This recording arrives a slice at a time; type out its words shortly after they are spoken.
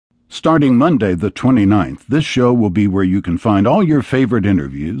Starting Monday the 29th, this show will be where you can find all your favorite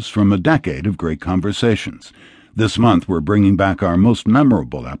interviews from a decade of great conversations. This month we're bringing back our most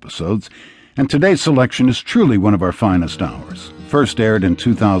memorable episodes, and today's selection is truly one of our finest hours. First aired in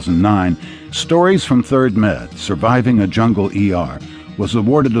 2009, Stories from Third Med, Surviving a Jungle ER, was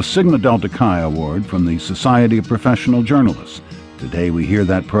awarded a Sigma Delta Chi Award from the Society of Professional Journalists. Today we hear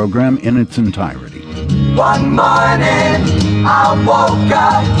that program in its entirety. One morning I woke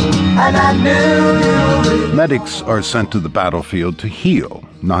up and I knew. Medics are sent to the battlefield to heal,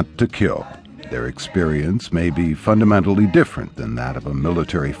 not to kill. Their experience may be fundamentally different than that of a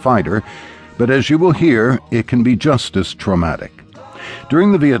military fighter, but as you will hear, it can be just as traumatic.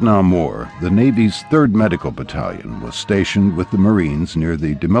 During the Vietnam War, the Navy's 3rd Medical Battalion was stationed with the Marines near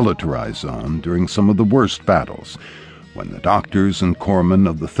the demilitarized zone during some of the worst battles. When the doctors and corpsmen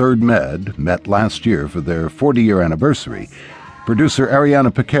of the 3rd Med met last year for their 40-year anniversary, producer Ariana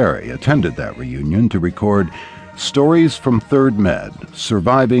Picari attended that reunion to record Stories from 3rd Med,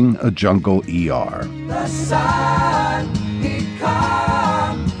 Surviving a Jungle ER. The sun, he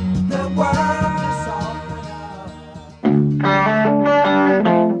come, the world saw.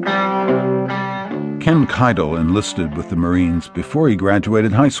 Ken Keidel enlisted with the Marines before he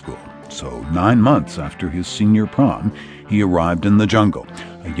graduated high school. So 9 months after his senior prom, he arrived in the jungle,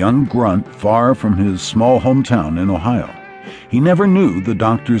 a young grunt far from his small hometown in Ohio. He never knew the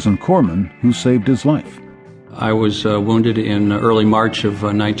doctors and corpsmen who saved his life. I was wounded in early March of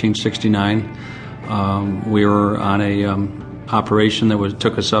 1969. We were on a operation that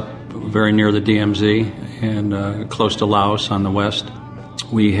took us up very near the DMZ and close to Laos on the west.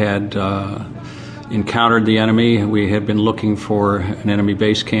 We had encountered the enemy. We had been looking for an enemy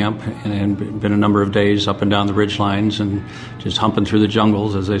base camp and had been a number of days up and down the ridge lines and just humping through the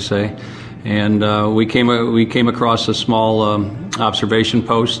jungles, as they say. And we came across a small observation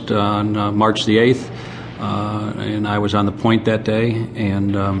post on March the 8th, and I was on the point that day,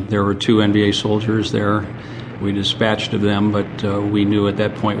 and there were 2 NBA soldiers there. We dispatched of them, but we knew at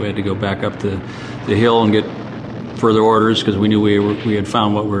that point we had to go back up the hill and get further orders because we knew we had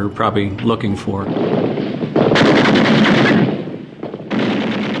found what we were probably looking for.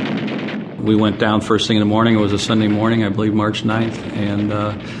 We went down first thing in the morning. It was a Sunday morning, I believe March 9th, and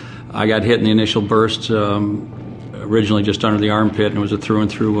I got hit in the initial burst, originally just under the armpit, and it was a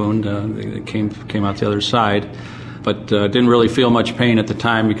through-and-through wound. It came out the other side, but didn't really feel much pain at the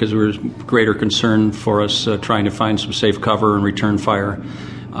time because there was greater concern for us trying to find some safe cover and return fire.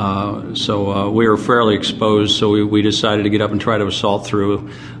 So we were fairly exposed, so we decided to get up and try to assault through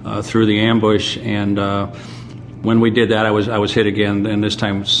the ambush. And when we did that, I was hit again, and this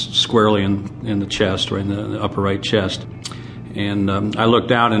time squarely in the chest, right in the upper right chest. And I looked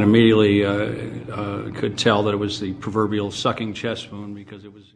down and immediately could tell that it was the proverbial sucking chest wound because it was.